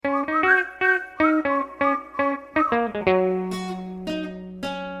This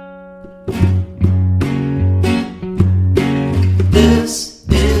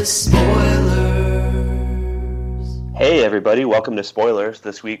is Spoilers. Hey everybody, welcome to Spoilers.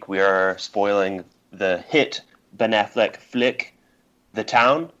 This week we are spoiling the hit Ben Affleck flick, The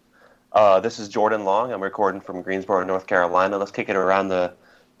Town. This is Jordan Long. I'm recording from Greensboro, North Carolina. Let's kick it around the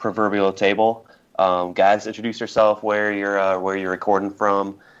proverbial table. Guys, introduce yourself, where you're recording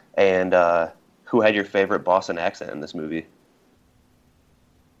from, and who had your favorite Boston accent in this movie.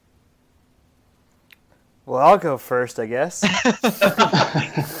 Well, I'll go first, I guess.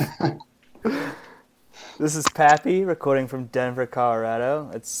 This is Pappy, recording from Denver,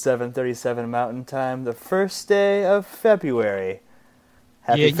 Colorado. It's 7:37 Mountain Time, the first day of February.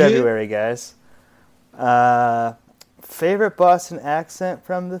 Happy February, guys. Favorite Boston accent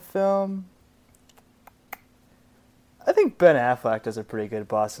from the film? I think Ben Affleck does a pretty good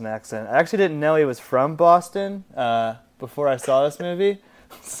Boston accent. I actually didn't know he was from Boston before I saw this movie.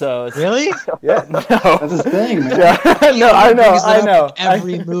 So really? Yeah, no. That's his thing, man. Yeah, no, I know.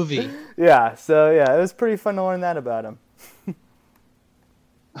 Every movie. Yeah, so yeah, it was pretty fun to learn that about him.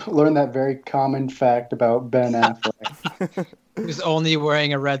 Learn that very common fact about Ben Affleck. He's only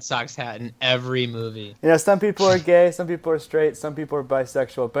wearing a Red Sox hat in every movie. You know, some people are gay, some people are straight, some people are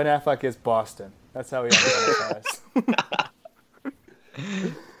bisexual. Ben Affleck is Boston. That's how he identifies.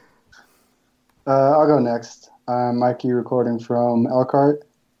 I'll go next. I'm Mikey, recording from Elkhart,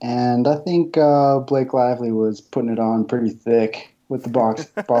 and I think Blake Lively was putting it on pretty thick with the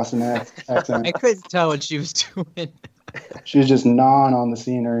Boston accent. I couldn't tell what she was doing. She was just gnawing on the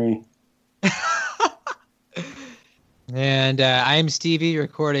scenery. And I'm Stevie,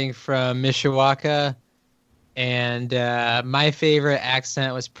 recording from Mishawaka, and my favorite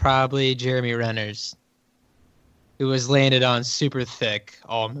accent was probably Jeremy Renner's, who was landed on super thick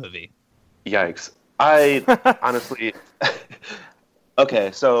all movie. Yikes. I honestly...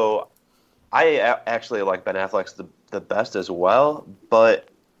 Okay, so I actually like Ben Affleck's the best as well, but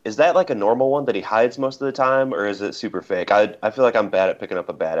is that like a normal one that he hides most of the time, or is it super fake? I feel like I'm bad at picking up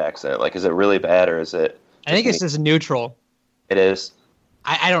a bad accent. Like, is it really bad, or is it... I think it's just neutral. It is?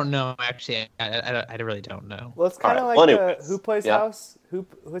 I don't know, actually. I really don't know. Well, it's kind of like Who Plays House?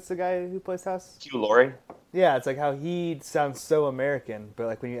 What's the guy who plays House? Hugh Laurie? Yeah, it's like how he sounds so American, but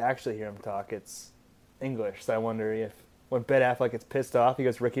like when you actually hear him talk, it's English. So I wonder if when Ben Affleck gets pissed off, he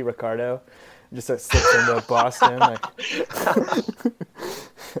goes Ricky Ricardo, and just slips into Boston. Like,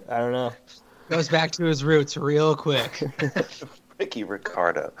 I don't know. Goes back to his roots real quick. Ricky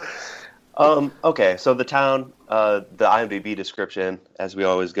Ricardo. Okay, so The Town, the IMDb description, as we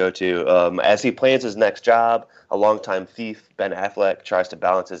always go to, as he plans his next job, a longtime thief, Ben Affleck tries to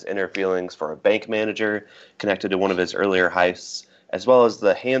balance his inner feelings for a bank manager connected to one of his earlier heists, as well as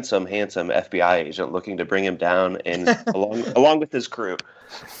the handsome FBI agent looking to bring him down and along with his crew.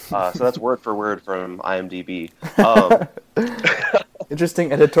 So that's word for word from IMDb.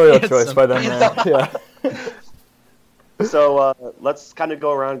 Interesting editorial choice by them, man. Yeah. So let's kind of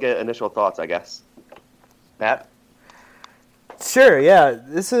go around and get initial thoughts, I guess. Pat? Sure, yeah.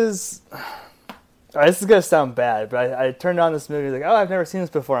 This is going to sound bad, but I turned on this movie like, oh, I've never seen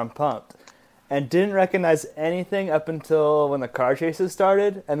this before. I'm pumped. And didn't recognize anything up until when the car chases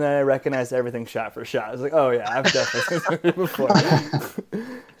started, and then I recognized everything shot for shot. I was like, oh, yeah, I've definitely seen this movie before.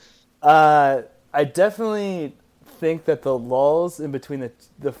 I definitely think that the lulls in between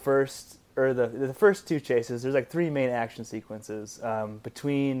the first two chases, there's like three main action sequences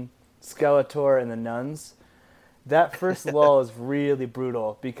between Skeletor and the nuns. That first lull is really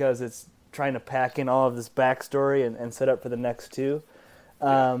brutal because it's trying to pack in all of this backstory and set up for the next two.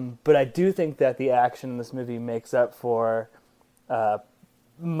 But I do think that the action in this movie makes up for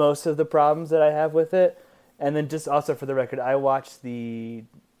most of the problems that I have with it. And then just also for the record, I watched the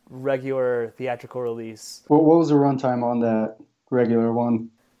regular theatrical release. What was the runtime on that regular one?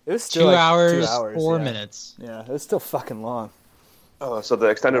 It was still 2 like hours, 2 hours, 4 yeah. minutes. Yeah, it was still fucking long. Oh, so the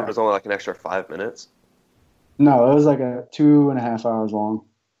extended was only like an extra 5 minutes? No, it was like a 2.5 hours long.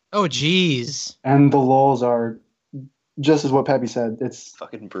 Oh, jeez. And the lulls are just as what Peppy said. It's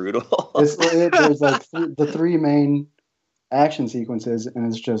fucking brutal. There's like the three main action sequences, and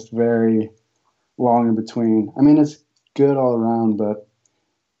it's just very long in between. I mean, it's good all around, but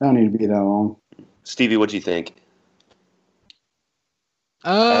they don't need to be that long. Stevie, what do you think?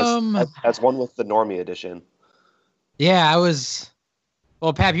 As one with the Normie edition. Yeah,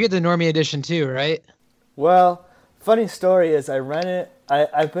 well, Pap, you had the Normie edition too, right? Well, funny story is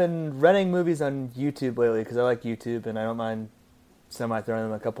I've been renting movies on YouTube lately because I like YouTube and I don't mind throwing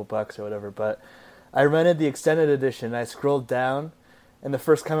them a couple bucks or whatever. But I rented the extended edition. I scrolled down And the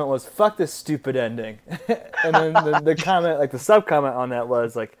first comment was, fuck this stupid ending. And then the comment, like the sub-comment on that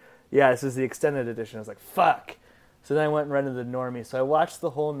was like, yeah, this is the extended edition. I was like, fuck. So then I went and rented the Normie. So I watched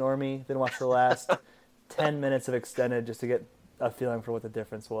the whole Normie, then watched the last 10 minutes of extended just to get a feeling for what the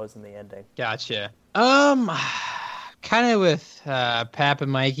difference was in the ending. Gotcha. Kind of with Pap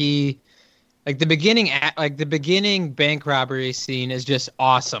and Mikey, like the beginning bank robbery scene is just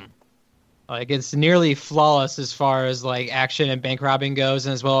awesome. Like it's nearly flawless as far as like action and bank robbing goes,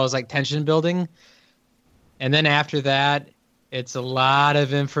 and as well as like tension building. And then after that, it's a lot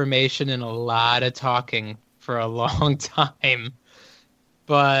of information and a lot of talking for a long time.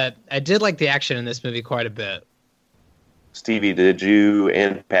 But I did like the action in this movie quite a bit. Stevie, did you,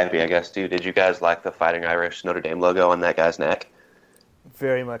 and Pappy, I guess, too, did you guys like the Fighting Irish Notre Dame logo on that guy's neck?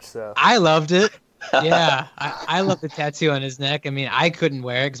 Very much so. I loved it. Yeah, I love the tattoo on his neck. I mean, I couldn't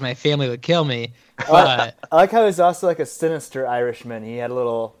wear it because my family would kill me. But I like how he's also like a sinister Irishman. He had a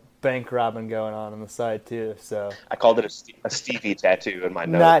little bank robbing going on the side too. So I called it a Stevie tattoo in my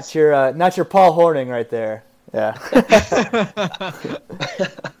notes. Not your Paul Horning right there. Yeah.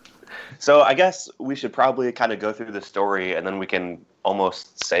 So I guess we should probably kind of go through the story, and then we can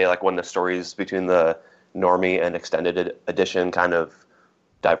almost say like when the stories between the Normie and extended edition kind of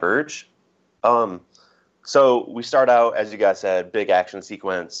diverge. So we start out, as you guys said, big action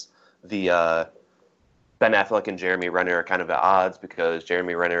sequence. The Ben Affleck and Jeremy Renner are kind of at odds because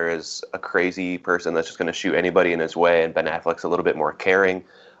Jeremy Renner is a crazy person that's just going to shoot anybody in his way, and Ben Affleck's a little bit more caring.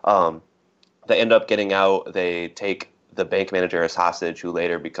 They end up getting out. They take the bank manager as hostage, who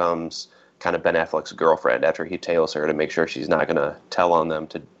later becomes kind of Ben Affleck's girlfriend after he tails her to make sure she's not going to tell on them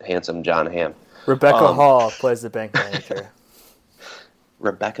to handsome John Hamm. Rebecca Hall plays the bank manager.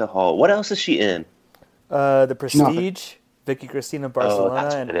 Rebecca Hall. What else is she in? The Prestige, Vicky Cristina Barcelona,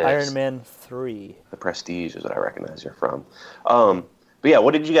 that's what and it is. Iron Man 3. The Prestige is what I recognize her from. But yeah,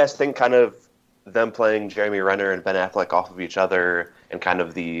 what did you guys think kind of them playing Jeremy Renner and Ben Affleck off of each other and kind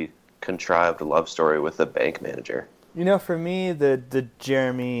of the contrived love story with the bank manager? You know, for me, the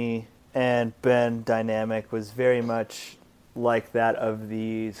Jeremy and Ben dynamic was very much like that of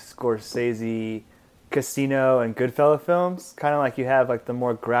the Scorsese Casino and Goodfellas films. Kind of like you have like the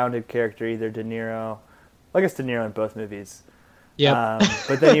more grounded character, either De Niro. I guess De Niro in both movies. yeah,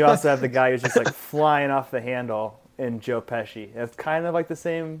 But then you also have the guy who's just like flying off the handle in Joe Pesci. It's kind of like the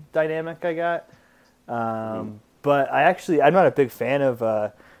same dynamic I got. But I'm not a big fan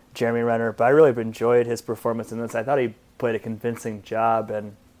of Jeremy Renner, but I really enjoyed his performance in this. I thought he played a convincing job,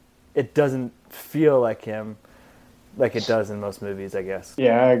 and it doesn't feel like him like it does in most movies, I guess.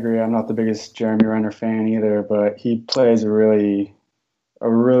 Yeah, I agree. I'm not the biggest Jeremy Renner fan either, but he plays a really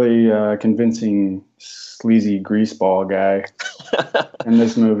convincing sleazy greaseball guy in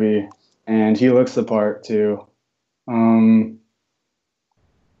this movie, and he looks the part too.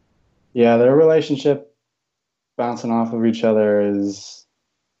 Yeah, their relationship bouncing off of each other is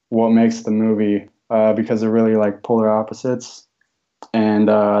what makes the movie, because they're really like polar opposites, and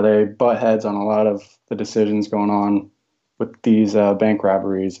they butt heads on a lot of the decisions going on with these bank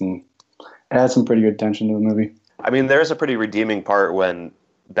robberies, and it adds some pretty good tension to the movie. I mean, there's a pretty redeeming part when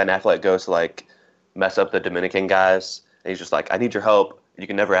Ben Affleck goes to like mess up the Dominican guys, and he's just like, "I need your help. You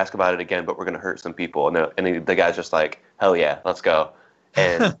can never ask about it again, but we're gonna hurt some people." And the guy's just like, "Hell yeah, let's go."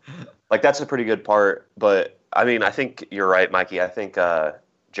 And like that's a pretty good part. But I mean, I think you're right, Mikey. I think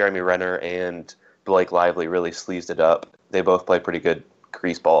Jeremy Renner and Blake Lively really sleazed it up. They both play pretty good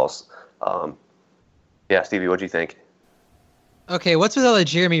greaseballs. Yeah, Stevie, what'd you think? Okay, what's with all the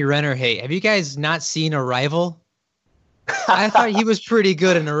Jeremy Renner hate? Have you guys not seen Arrival? I thought he was pretty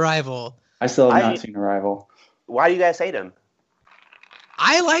good in Arrival. I still have not seen Arrival. Why do you guys hate him?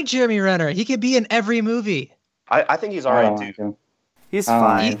 I like Jeremy Renner. He could be in every movie. I think he's I alright don't too. like him. He's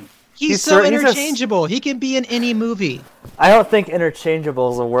fine. He's so interchangeable. He can be in any movie. I don't think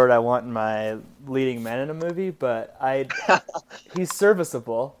interchangeable is a word I want in my leading men in a movie, but he's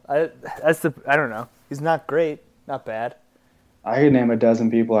serviceable. I don't know. He's not great, not bad. I could name a dozen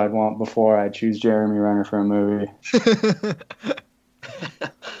people I'd want before I choose Jeremy Renner for a movie.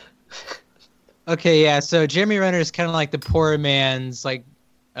 Okay, yeah. So Jeremy Renner is kind of like the poor man's like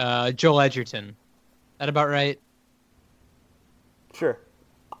Joel Edgerton. That about right? Sure.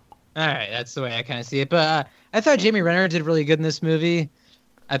 All right, that's the way I kind of see it. But I thought Jeremy Renner did really good in this movie.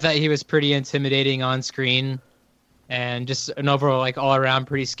 I thought he was pretty intimidating on screen, and just an overall, like, all-around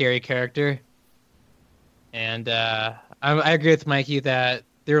pretty scary character. And I agree with Mikey that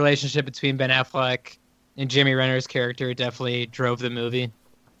the relationship between Ben Affleck and Jeremy Renner's character definitely drove the movie.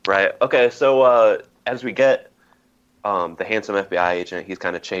 Right. Okay. So as we get the handsome FBI agent, he's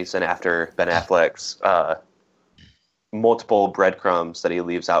kind of chasing after Ben Affleck's multiple breadcrumbs that he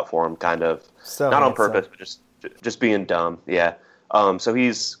leaves out for him, kind of So not on handsome. purpose, but just being dumb. Yeah. So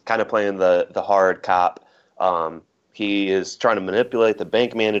he's kind of playing the hard cop. He is trying to manipulate the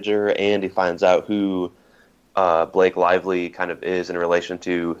bank manager, and he finds out who Blake Lively kind of is in relation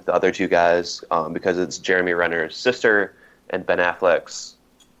to the other two guys, because it's Jeremy Renner's sister and Ben Affleck's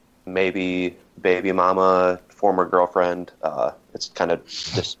maybe baby mama, former girlfriend. It's kind of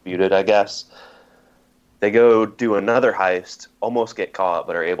disputed, I guess. They go do another heist, almost get caught,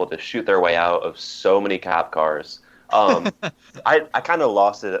 but are able to shoot their way out of so many cop cars. I kind of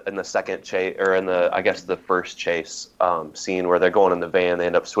lost it in the second chase, or in the first chase scene where they're going in the van. They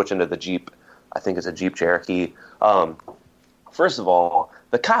end up switching to the Jeep. I think it's a Jeep Cherokee. First of all,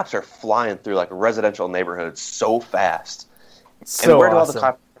 the cops are flying through like residential neighborhoods so fast. So And where do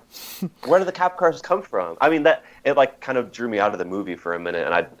awesome. where do the cop cars come from? I mean, that it like kind of drew me out of the movie for a minute,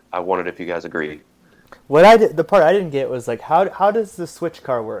 and I wondered if you guys agree. The part I didn't get was like, how does the switch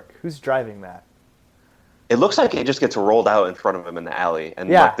car work? Who's driving that? It looks like it just gets rolled out in front of him in the alley, and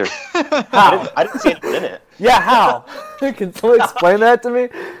Yeah. like there's How? I didn't see anyone in it. Yeah, how? Can someone explain that to me?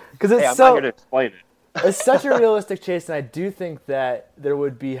 Because it's Hey, I'm so not here to explain it. it's such a realistic chase, and I do think that there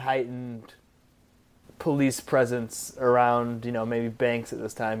would be heightened police presence around, maybe banks at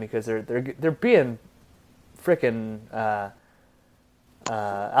this time, because they're being freaking out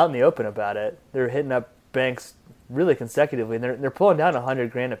in the open about it. They're hitting up banks really consecutively, and they're pulling down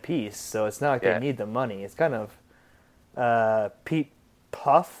 $100,000 a piece. So it's not like Yeah. they need the money. It's kind of Pete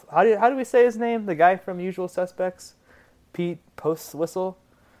Puff. How do we say his name? The guy from Usual Suspects, Pete Postwhistle,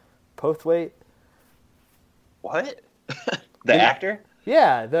 Pothwaite. What? The actor?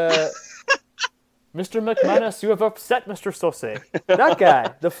 Yeah, the Mr. McManus, you have upset Mr. Saucy. That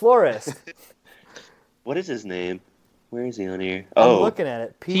guy, the florist. What is his name? Where is he on here? I'm looking at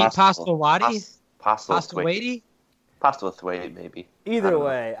it. Pete Pete. Postlewaite? Postlewaite. Postlewaite? Postlewaite, maybe. I Either don't know.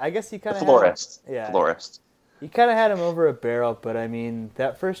 way, I guess he The kind of florist. Yeah. Florist. You kind of had him over a barrel, but I mean,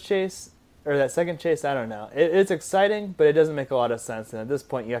 that first chase or that second chase, I don't know. It's exciting, but it doesn't make a lot of sense. And at this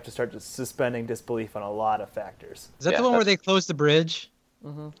point, you have to start just suspending disbelief on a lot of factors. Is that Yeah, the one where that's- they close the bridge?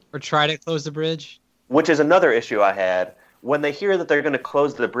 Mm-hmm. Or try to close the bridge? Which is another issue I had. When they hear that they're going to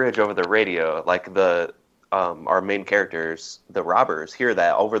close the bridge over the radio, like our main characters, the robbers, hear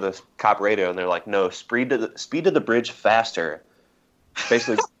that over the cop radio, and they're like, "No, speed to the bridge faster."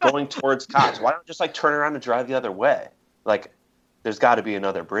 Basically, going towards cops. Why don't you just like turn around and drive the other way? Like, there's got to be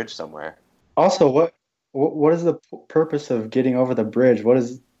another bridge somewhere. Also, what is the purpose of getting over the bridge? What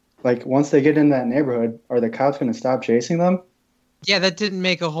is, like, once they get in that neighborhood, are the cops going to stop chasing them? Yeah, that didn't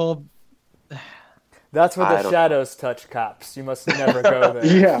make a whole... That's where I the don't- shadows touch cops. You must never go there.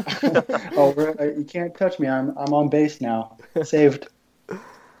 Yeah. Oh, you can't touch me. I'm on base now. Saved.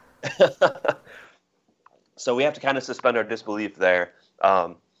 So we have to kind of suspend our disbelief there.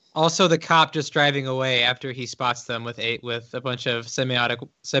 Also, the cop just driving away after he spots them with a bunch of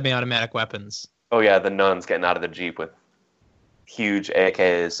semi-automatic weapons. Oh yeah, the nuns getting out of the Jeep with huge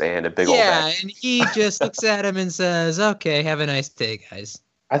AKs and a big old Yeah, bag. and he just looks at him and says, "Okay, have a nice day, guys."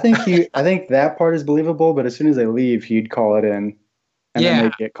 I think that part is believable, but as soon as they leave, he'd call it in, and Yeah. then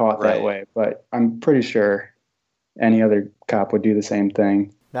they'd get caught Right. that way. But I'm pretty sure any other cop would do the same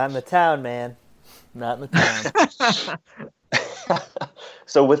thing. Not in the town, man. Not in the town.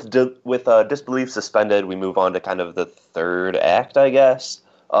 So with disbelief suspended, we move on to kind of the third act, I guess.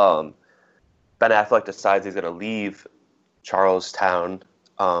 Ben Affleck decides he's going to leave Charlestown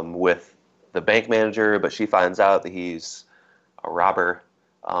with the bank manager, but she finds out that he's a robber,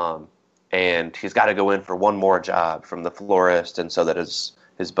 and he's got to go in for one more job from the florist, and so that his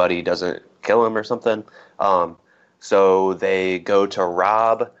buddy doesn't kill him or something. So they go to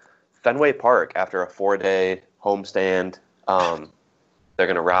rob Fenway Park after a 4-day homestand. They're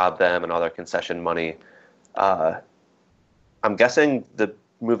going to rob them and all their concession money. I'm guessing the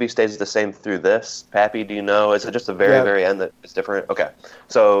movie stays the same through this. Pappy, do you know? Is it just the very, Yeah. very end that is different? Okay.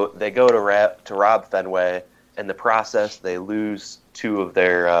 So they go to rob Fenway. In the process, they lose 2 of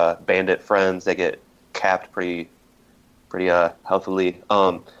their bandit friends. They get capped pretty healthily.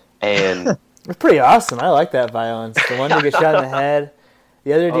 And It's pretty awesome. I like that violence. The one dude gets shot in the head.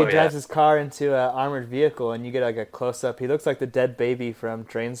 The other dude Oh, yeah. drives his car into an armored vehicle, and you get like a close up. He looks like the dead baby from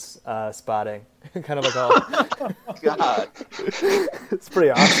Train's Spotting. Kind of like all. God, It's pretty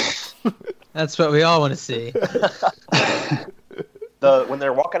awesome. That's what we all want to see. when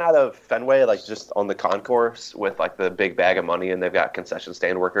they're walking out of Fenway, like just on the concourse with like the big bag of money, and they've got concession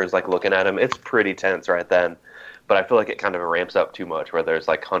stand workers like looking at him, it's pretty tense right then. But I feel like it kind of ramps up too much, where there's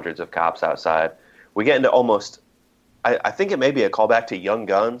like hundreds of cops outside. We get into almost, I think it may be a callback to Young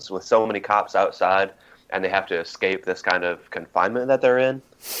Guns with so many cops outside, and they have to escape this kind of confinement that they're in.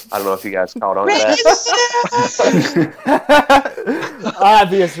 I don't know if you guys caught on to that.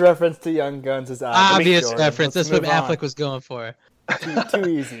 Obvious reference to Young Guns is Obvious Jordan. reference. Let's That's what move on. Affleck was going for. Too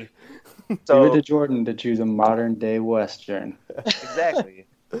easy. So Give it to Jordan to choose a modern day Western. exactly.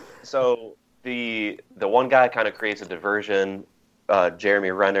 So the one guy kind of creates a diversion.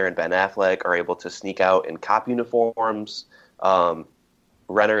 Jeremy Renner and Ben Affleck are able to sneak out in cop uniforms.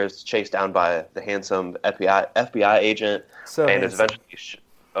 Renner is chased down by the handsome FBI agent, So and is handsome. eventually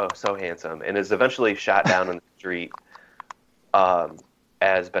so handsome, and is eventually shot down in the street.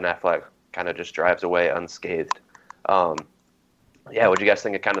 As Ben Affleck kind of just drives away unscathed. Yeah, what do you guys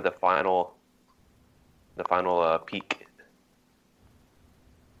think of kind of the final peak?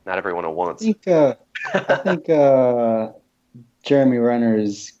 Not everyone at once. I think Jeremy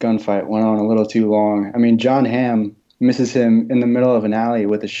Renner's gunfight went on a little too long. I mean, John Hamm misses him in the middle of an alley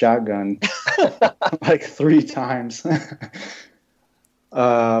with a shotgun like 3 times.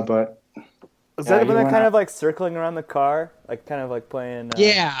 But Was Yeah, that he when they're went kind out- of like circling around the car, like kind of like playing?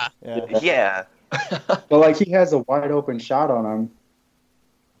 Yeah. Yeah. but like he has a wide open shot on him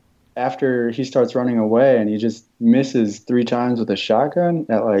after he starts running away, and he just misses 3 times with a shotgun.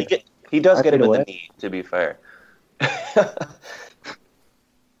 At like He does I get him fade in the away. knee, to be fair.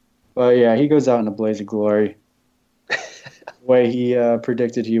 But yeah, he goes out in a blaze of glory. The way he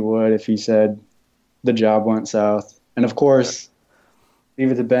predicted he would if he said the job went south. And of course,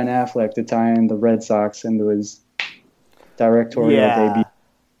 leave it to Ben Affleck to tie in the Red Sox into his directorial debut.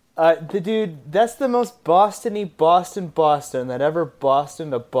 The dude, that's the most Boston-y Boston that ever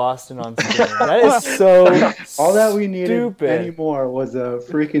Bostoned a Boston on screen. That is so All that we needed stupid. anymore was a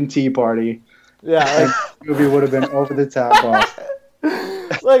freaking tea party. Yeah, The movie would have been over the top Boston.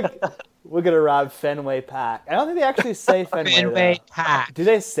 like we're gonna rob Fenway Park. I don't think they actually say Fenway. Fenway though. Park. Do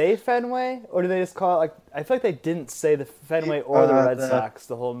they say Fenway, or do they just call it like? I feel like they didn't say the Fenway or the Red Sox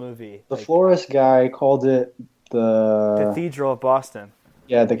the whole movie. The Like, florist guy called it the Cathedral of Boston.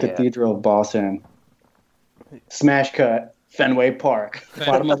 Cathedral of Boston. Smash cut, Fenway Park,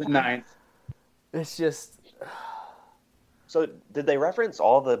 bottom of the 9th. It's just So, did they reference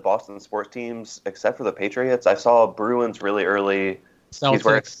all the Boston sports teams except for the Patriots? I saw Bruins really early. He's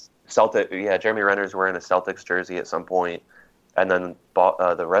wearing Celtics. Yeah, Jeremy Renner's wearing a Celtics jersey at some point, and then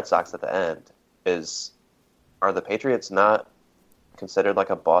the Red Sox at the end. Are the Patriots not considered like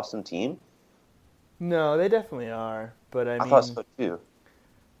a Boston team? no, they definitely are. But I I mean, thought so too.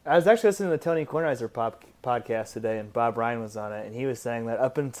 I was actually listening to the Tony Kornheiser podcast today, and Bob Ryan was on it, and he was saying that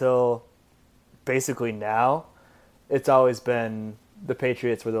up until basically now, it's always been the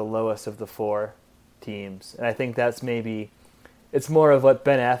Patriots were the lowest of the 4 teams, and I think that's maybe it's more of what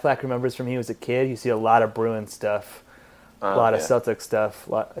Ben Affleck remembers from he was a kid. You see a lot of Bruin stuff, a lot of Yeah. Celtic stuff.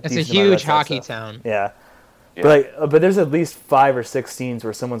 It's a decent amount of Red huge Sox hockey stuff. town. Yeah. Yeah. But there's at least 5 or 6 scenes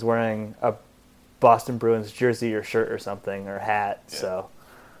where someone's wearing a Boston Bruins jersey or shirt or something or hat. Yeah.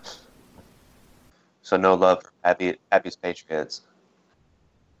 So no love for Happy's Patriots.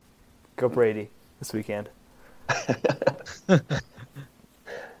 go Brady this weekend.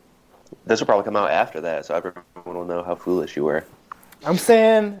 This will probably come out after that, so everyone will know how foolish you were. I'm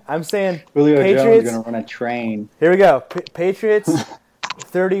saying Julio Jones Patriots. is going to run a train. Here we go. Patriots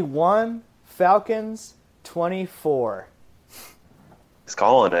 31, Falcons 24. He's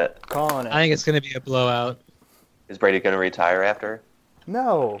calling it. Calling it. I think it's going to be a blowout. Is Brady going to retire after?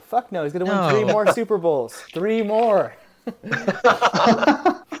 No, fuck no. He's going to win No. 3 more Super Bowls. 3 more.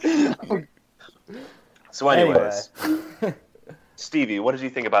 So, anyways, Stevie, what did you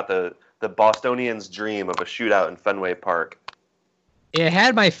think about the Bostonians' dream of a shootout in Fenway Park, It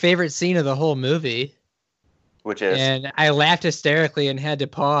had my favorite scene of the whole movie, which is and I laughed hysterically and had to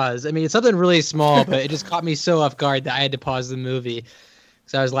pause. I mean, it's something really small, but it just caught me so off guard that I had to pause the movie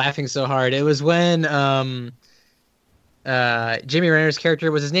because I was laughing so hard. It was when Jimmy Renner's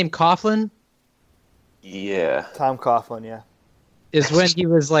character, was his name Coughlin? yeah, Tom Coughlin, yeah. Is when he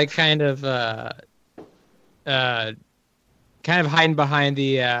was like kind of hiding behind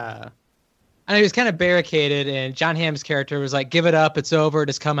the I know he was kind of barricaded, and John Hamm's character was like, "Give it up, it's over,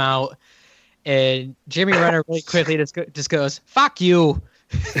 just come out." And Jimmy Renner really quickly just goes, "Fuck you,"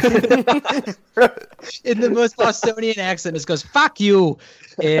 in the most Bostonian accent. Just goes, "Fuck you,"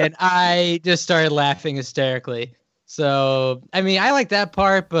 and I just started laughing hysterically. So, I mean, I like that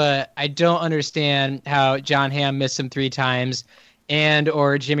part, but I don't understand how John Hamm missed him 3 times,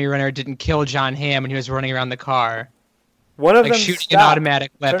 or Jimmy Renner didn't kill John Hamm when he was running around the car, One of like them shooting stopped, an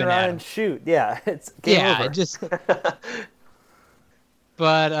automatic turn weapon around at him. and shoot. Yeah, it's game Yeah, over. just.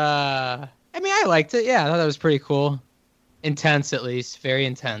 But I mean, I liked it. Yeah, I thought that was pretty cool. Intense, at least, very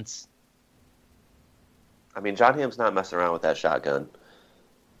intense. I agree. I agree. Yeah, I agree. I think the Bostonians' dream of a shootout in Fenway Park, which is It's a huge hockey town. Yeah. So, anyways, I mean, John Hamm's not messing around with that shotgun.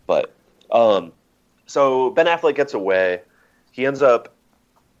 But, so Ben Affleck gets away. He ends up,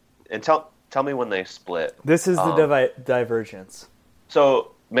 and tell me when they split. This is the Divergence.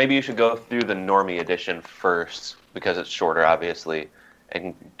 So maybe you should go through the Normie edition first, because it's shorter, obviously,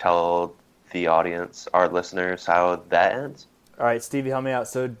 and tell the audience, our listeners, how that ends. All right, Stevie, help me out.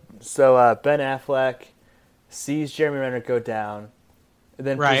 So Ben Affleck sees Jeremy Renner go down, and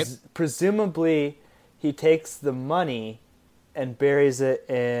then Right. Presumably he takes the money and buries it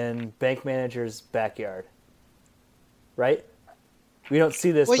in bank manager's backyard. Right? We don't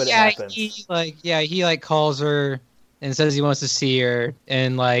see this, Well, but yeah, it happens. he calls her and says he wants to see her,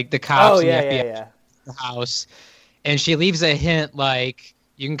 and like the cops Oh and yeah, the FBI yeah. the house, and she leaves a hint like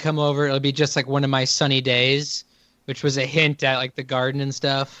you can come over. It'll be just like one of my sunny days, which was a hint at like the garden and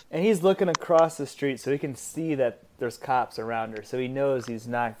stuff. And he's looking across the street so he can see that there's cops around her, so he knows he's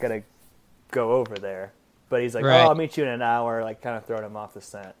not gonna go over there. But he's like, Right. "Oh, I'll meet you in an hour," like kind of throwing him off the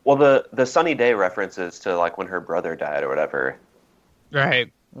scent. Well, the sunny day references to like when her brother died or whatever,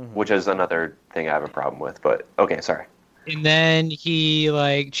 Right. which is another thing I have a problem with. But okay, sorry. And then he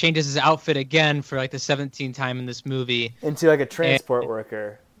like changes his outfit again for like the 17th time in this movie. Into like a transport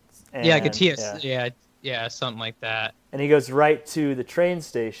worker. And, Yeah, like a TS. Yeah, something like that. And he goes right to the train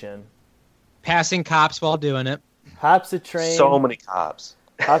station, Passing cops while doing it. hops a train, So many cops.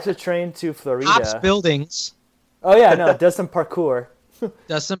 hops a train to Florida. Cops buildings. Oh yeah, no, does some parkour.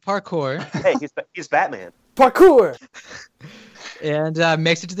 Does some parkour. Hey, he's Batman. Parkour. And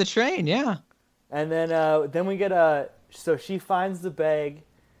makes it to the train, yeah. And then we get so she finds the bag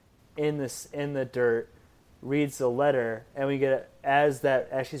in the dirt, reads the letter, and we get as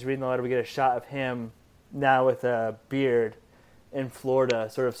she's reading the letter, we get a shot of him now with a beard in Florida,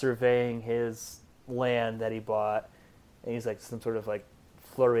 sort of surveying his land that he bought, and he's like some sort of like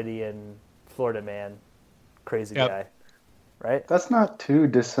Floridian Florida man, crazy Yep. guy, right? That's not too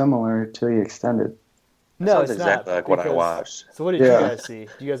dissimilar to the extended. No, Sounds it's exactly not, like what I because- watched. So what did Yeah. you guys see?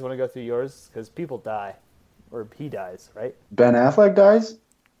 Do you guys want to go through yours? Because people die, or he dies, right? Ben Affleck dies?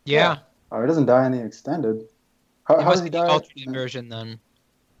 Yeah. Oh, he doesn't die in the extended. How It does must he be the die? alternate version then.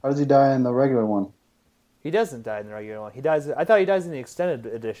 How does he die in the regular one? He doesn't die in the regular one. He dies. I thought he dies in the extended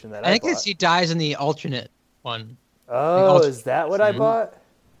edition that I I think bought. he dies in the alternate one. Oh, alternate is that what I version. bought?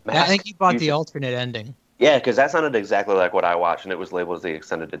 I think you bought the Fusion. alternate ending. Yeah, because that sounded exactly like what I watched, and it was labeled as the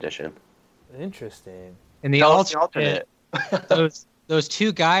extended edition. Interesting. In the No, it's the alternate, those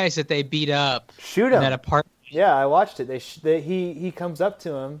two guys that they beat up Shoot in him. that apartment. Yeah, I watched it. He comes up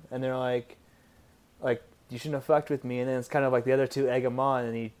to him and they're like you shouldn't have fucked with me. And then it's kind of like the other two egg him on,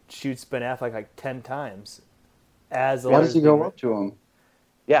 and he shoots Ben Affleck like 10 times. As the Why letter's does he go being up to him?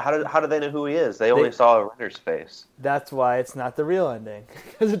 Yeah, how do they know who he is? They only saw Renner's face. That's why it's not the real ending,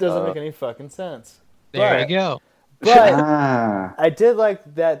 because it doesn't Uh, make any fucking sense. There But- you go. But Ah, I did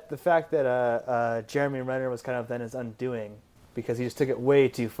like the fact that Jeremy Renner was kind of then his undoing, because he just took it way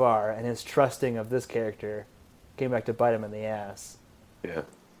too far, and his trusting of this character came back to bite him in the ass. Yeah.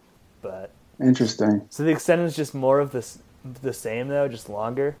 But interesting. so the extended is just more of the same though, just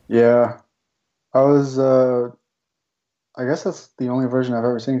longer. Yeah. I was, I guess that's the only version I've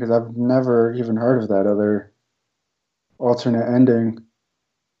ever seen because I've never even heard of that other alternate ending.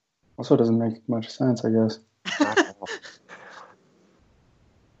 Also doesn't make much sense, I guess.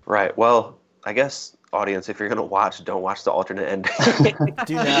 Right. Well, I guess audience, if you're gonna watch, don't watch the alternate ending.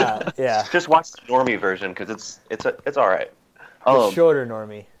 Do not, yeah. Just watch the normie version because it's all right. The shorter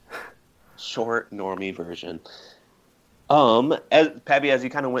normie. Short normie version. As Pabby, as you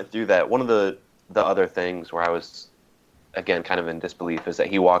kind of went through that, one of the other things where I was again kind of in disbelief is that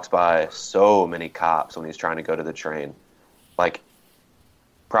he walks by so many cops when he's trying to go to the train, like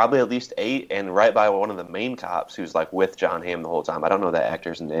probably at least 8, and right by one of the main cops who's like with John Hamm the whole time. I don't know that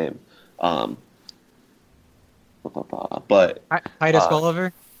actor's name. But Titus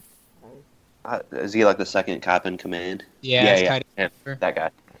Gulliver? is he like the second cop in command? Yeah, it's Titus him, Gulliver. that guy.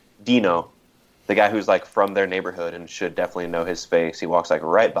 Dino, the guy who's like from their neighborhood and should definitely know his face. He walks like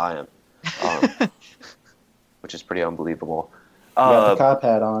right by him, which is pretty unbelievable. You got the cop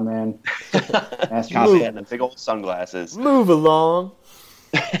hat on, man. Nice Cop cop hat hat. and big old sunglasses. Move along.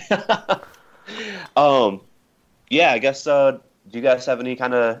 Yeah, I guess. Do you guys have any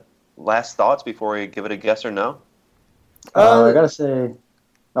kind of last thoughts before we give it a guess or no? I gotta say,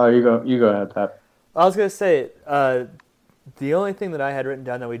 oh, you go ahead, Pep. I was gonna say, the only thing that I had written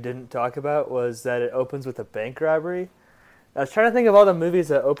down that we didn't talk about was that it opens with a bank robbery. I was trying to think of all the movies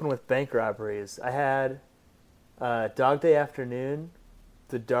that open with bank robberies. I had Dog Day Afternoon,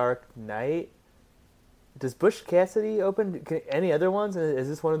 The Dark Knight. Does Butch Cassidy open any other ones? Is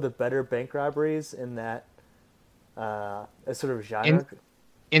this one of the better bank robberies in that a sort of genre.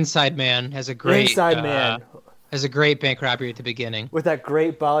 Inside Man has a great Inside Man has a great bank robbery at the beginning. with that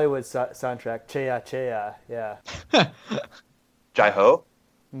great Bollywood soundtrack, Cheya Cheya. Yeah. Jai Ho?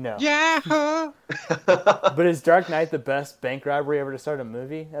 No. Yeah. But is Dark Knight the best bank robbery ever to start a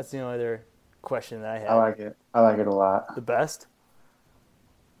movie? That's the only other question that I had. I like it. I like it a lot. The best?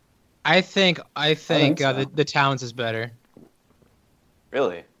 I think so. the Towns is better.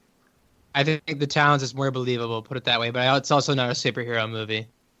 Really? I think the Towns is more believable, put it that way. But it's also not a superhero movie.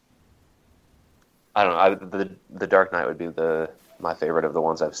 I don't know. The Dark Knight would be my favorite of the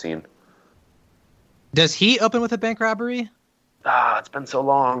ones I've seen. Does Heat open with a bank robbery? It's been so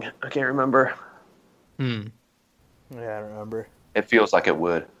long. I can't remember. Yeah, I don't remember. It feels like it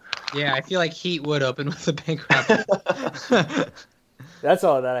would. Yeah, I feel like Heat would open with a bank robbery. That's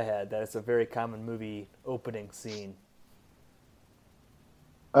all that I had. That it's a very common movie opening scene.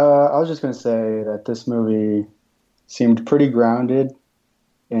 I was just going to say that this movie seemed pretty grounded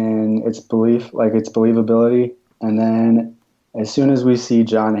in its belief, like its believability. And then as soon as we see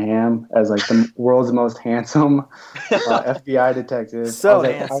John Hamm as like the world's most handsome FBI detective, So I was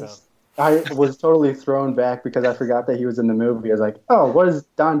like, handsome. I was totally thrown back because I forgot that he was in the movie. I was like, oh, what is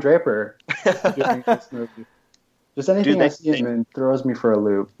Don Draper doing in this movie? Just anything Dude, I see him in throws me for a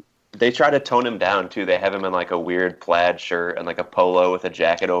loop. They try to tone him down too. They have him in like a weird plaid shirt and like a polo with a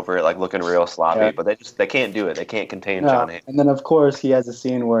jacket over it, like looking real sloppy. Yeah. But they can't do it. They can't contain No, John Hamm. and then of course he has a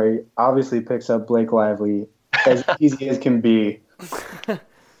scene where he obviously picks up Blake Lively as easy as can be.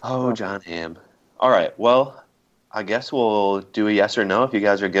 Oh, John Hamm. All right. Well, I guess we'll do a yes or no if you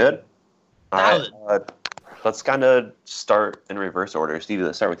guys are good. All right. Let's kind of start in reverse order. Stevie,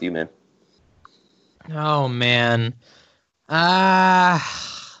 let's start with you, man. Oh man.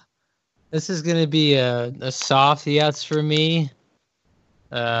 This is gonna be a soft yes for me.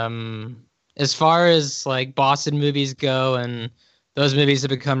 As far as like Boston movies go, and those movies have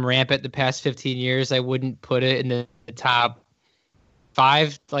become rampant the past 15 years, I wouldn't put it in the top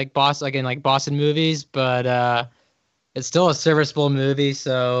 5 like Boston movies, but it's still a serviceable movie.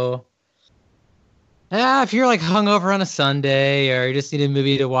 So if you're like hungover on a Sunday or you just need a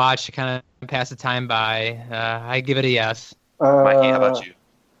movie to watch to kind of pass the time by, I give it a yes. Mikey, how about you?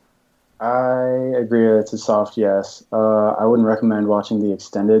 I agree. It's a soft yes. I wouldn't recommend watching the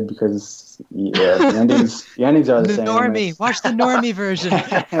extended because the endings are the same. Normie, watch the Normie version.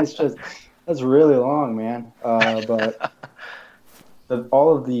 It's just that's really long, man. But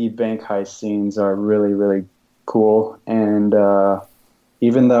all of the bank heist scenes are really, really cool, and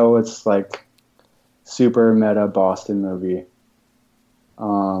even though it's like super meta Boston movie,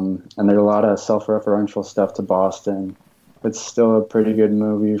 and there's a lot of self-referential stuff to Boston, it's still a pretty good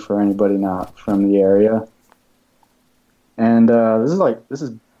movie for anybody not from the area. And this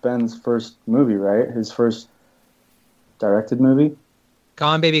is Ben's first movie, right? His first directed movie.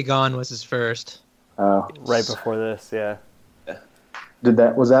 Gone Baby Gone was his first. Right before this, yeah.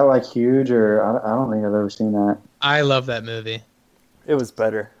 Was that like huge, or I don't think I've ever seen that. I love that movie. It was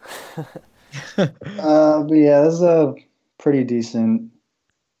better. But yeah, this is a pretty decent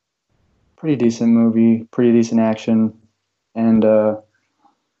movie, pretty decent action, and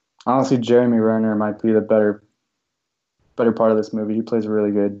honestly, Jeremy Renner might be the better part of this movie. He plays a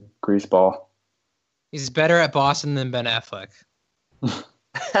really good greaseball. He's better at Boston than Ben Affleck.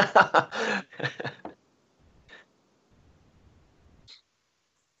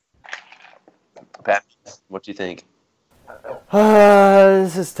 Pat, what do you think?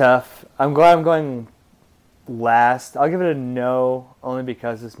 This is tough. I'm glad I'm going last. I'll give it a no, only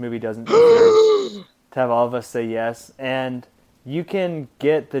because this movie doesn't deserve to have all of us say yes. And you can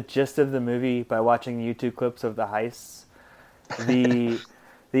get the gist of the movie by watching YouTube clips of the heists.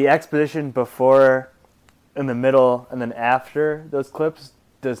 The exposition before, in the middle, and then after those clips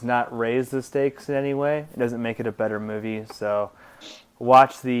does not raise the stakes in any way. It doesn't make it a better movie. So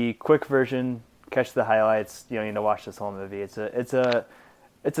watch the quick version, catch the highlights. You don't need to watch this whole movie. It's a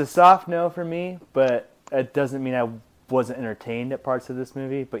soft no for me, but it doesn't mean I wasn't entertained at parts of this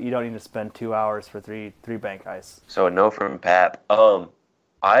movie. But you don't need to spend 2 hours for three bank heists. So a no from Pap.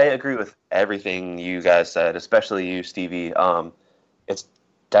 I agree with everything you guys said, especially you, Stevie. It's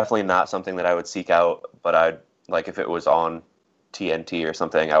definitely not something that I would seek out, but I'd like if it was on TNT or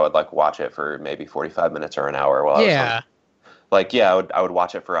something, I would like watch it for maybe 45 minutes or an hour while I was on. Like, yeah, I would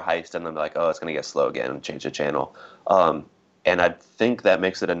watch it for a heist and then be like, oh, it's going to get slow again and change the channel. And I think that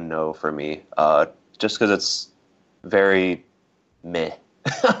makes it a no for me, just because it's very meh.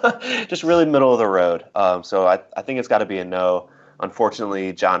 Just really middle of the road. So I think it's got to be a no.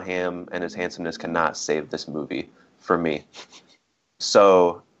 Unfortunately, John Hamm and his handsomeness cannot save this movie for me.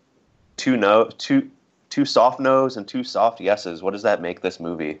 So two two soft no's and two soft yeses. What does that make this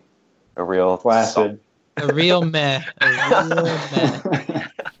movie? A real Flaccid. A real meh. A real meh.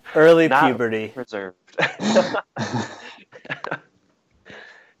 Early Not puberty. reserved.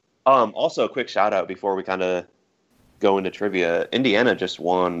 Also, a quick shout out before we kind of go into trivia. Indiana just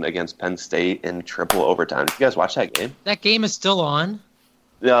won against Penn State in triple overtime. Did you guys watch that game? That game is still on.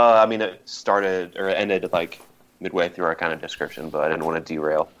 I mean, it started or it ended like midway through our kind of description, but I didn't want to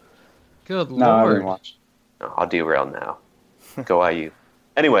derail. Good No, I didn't lord. watch. No, I'll derail now. Go IU.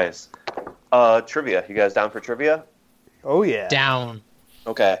 Anyways, trivia. You guys down for trivia? Oh yeah. Down.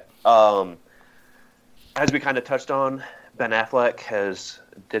 Okay. As we kind of touched on, Ben Affleck has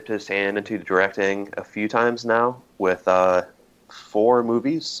dipped his hand into directing a few times now with 4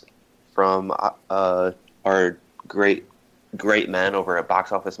 movies from our great men over at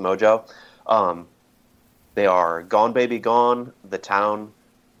Box Office Mojo. They are Gone Baby Gone, The Town,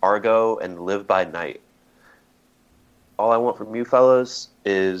 Argo, and Live by Night. All I want from you fellas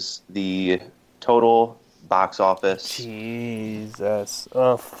is the total box office. Jesus.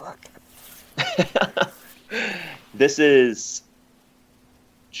 Oh fuck. This is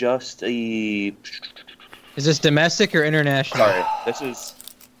just a... Is this domestic or international? Sorry, this is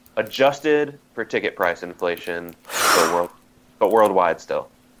adjusted for ticket price inflation, but worldwide still.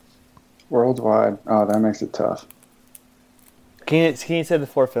 Worldwide. Oh, that makes it tough. Can you say the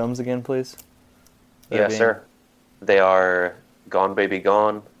 4 films again, please? Yes, sir. They are Gone Baby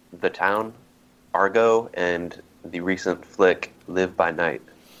Gone, The Town, Argo, and the recent flick Live by Night,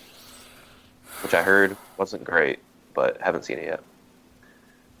 which I heard wasn't great, but haven't seen it yet.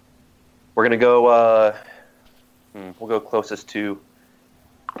 We're gonna go. We'll go closest to.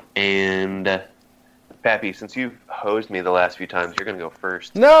 And Pappy, since you've hosed me the last few times, you're gonna go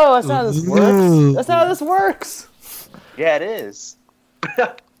first. No, that's not how this Ooh. works. That's not how this works. Yeah, it is.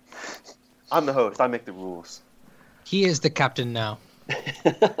 I'm the host. I make the rules. He is the captain now.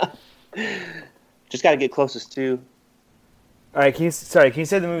 Just gotta get closest to. All right, can you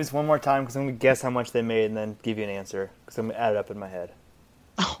say the movies one more time? Because I'm gonna guess how much they made and then give you an answer. Because I'm gonna add it up in my head.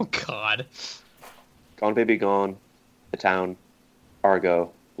 Oh God. Gone Baby Gone, The Town,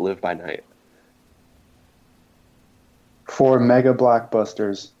 Argo, Live by Night. 4 mega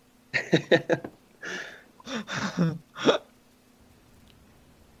blockbusters.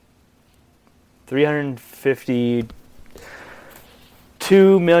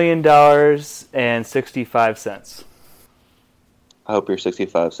 $352,000,000.65. I hope your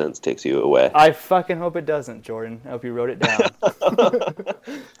 65 cents takes you away. I fucking hope it doesn't, Jordan. I hope you wrote it down.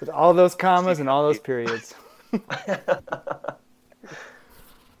 With all those commas and all those periods.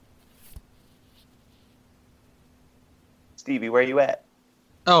 Stevie, where you at?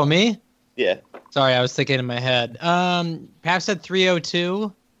 Oh, me? Yeah. Sorry, I was thinking in my head. Perhaps said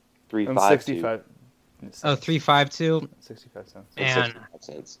 302. 352. 65. Oh, 352. 65 cents. And 65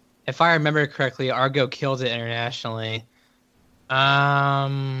 cents. if I remember correctly, Argo killed it internationally. I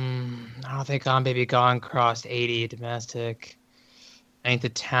don't think Gone Baby Gone crossed 80 domestic. I think The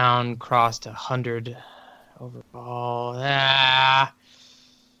Town crossed 100 overall.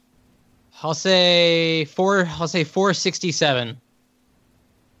 I'll say 467.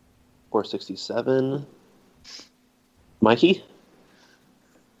 467. Mikey?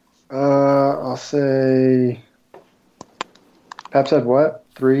 I'll say. Pap said what?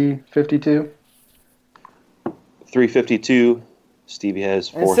 352? 352. Stevie has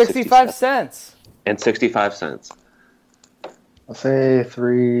And 465 65 cents. and 65 cents. I'll say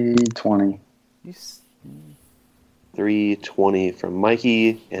 320. You 320 from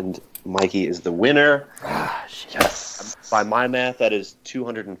Mikey, and Mikey is the winner. yes. By my math, that is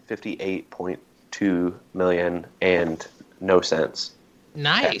 258.2 million and no cents.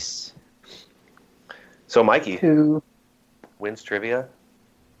 Nice. So Mikey 2. wins trivia.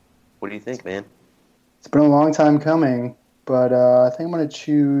 What do you think, man? It's been a long time coming, but I think I'm going to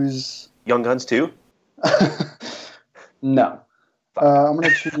choose. Young Guns 2? No. I'm going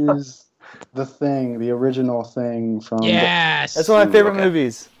to choose The Thing, the original Thing from. Yes. That's one of my favorite okay.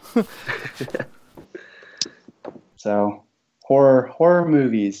 movies. So, horror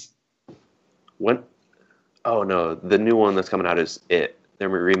movies. When? Oh no, the new one that's coming out is It. They're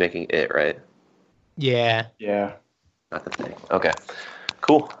remaking It, right? Yeah. Yeah. Not The Thing. Okay,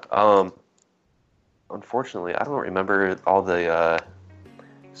 cool. Unfortunately, I don't remember all the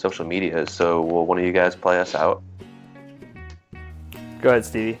social medias, so will one of you guys play us out? Go ahead,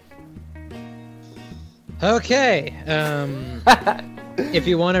 Stevie. Okay. If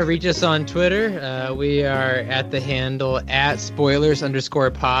you want to reach us on Twitter, we are at the handle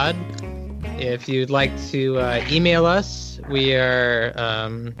 @spoilers_pod. If you'd like to email us, we are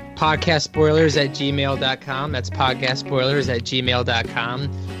podcastspoilers@gmail.com. That's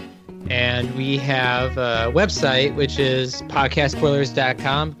podcastspoilers@gmail.com. And we have a website, which is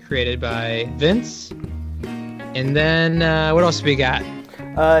podcastspoilers.com, created by Vince. And then what else we got?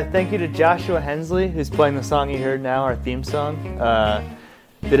 Thank you to Joshua Hensley, who's playing the song you heard now, our theme song.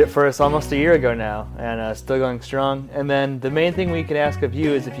 Did it for us almost a year ago now, and still going strong. And then the main thing we can ask of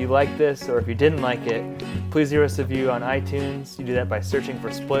you is if you like this or if you didn't like it, please leave us a review on iTunes. You do that by searching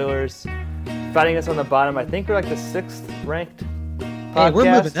for Spoilers. Finding us on the bottom, I think we're like the 6th ranked podcast. Hey,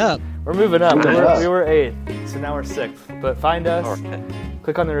 we're moving up. We're moving up. Moving up. We were 8th, so now we're 6th. But find us,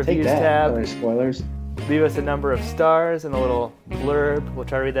 click on the Take reviews that, tab, other spoilers. leave us a number of stars and a little blurb. We'll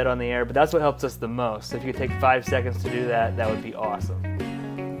try to read that on the air, but that's what helps us the most. If you could take 5 seconds to do that, that would be awesome.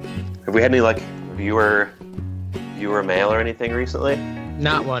 Have we had any like viewer mail or anything recently?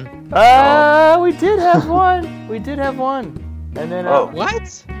 Not one. We did have one. We did have one. And then,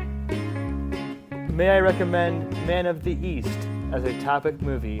 What? may I recommend Man of the East as a topic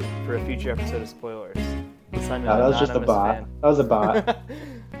movie for a future episode of Spoilers? Signed No, an that was just a anonymous bot. fan. That was a bot.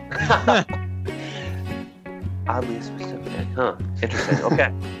 Oddly specific, huh? Interesting.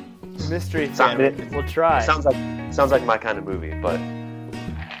 Okay. Mystery Sound- fan. We'll try. sounds like my kind of movie, but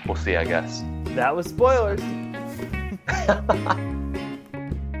we'll see, I guess. That was Spoilers.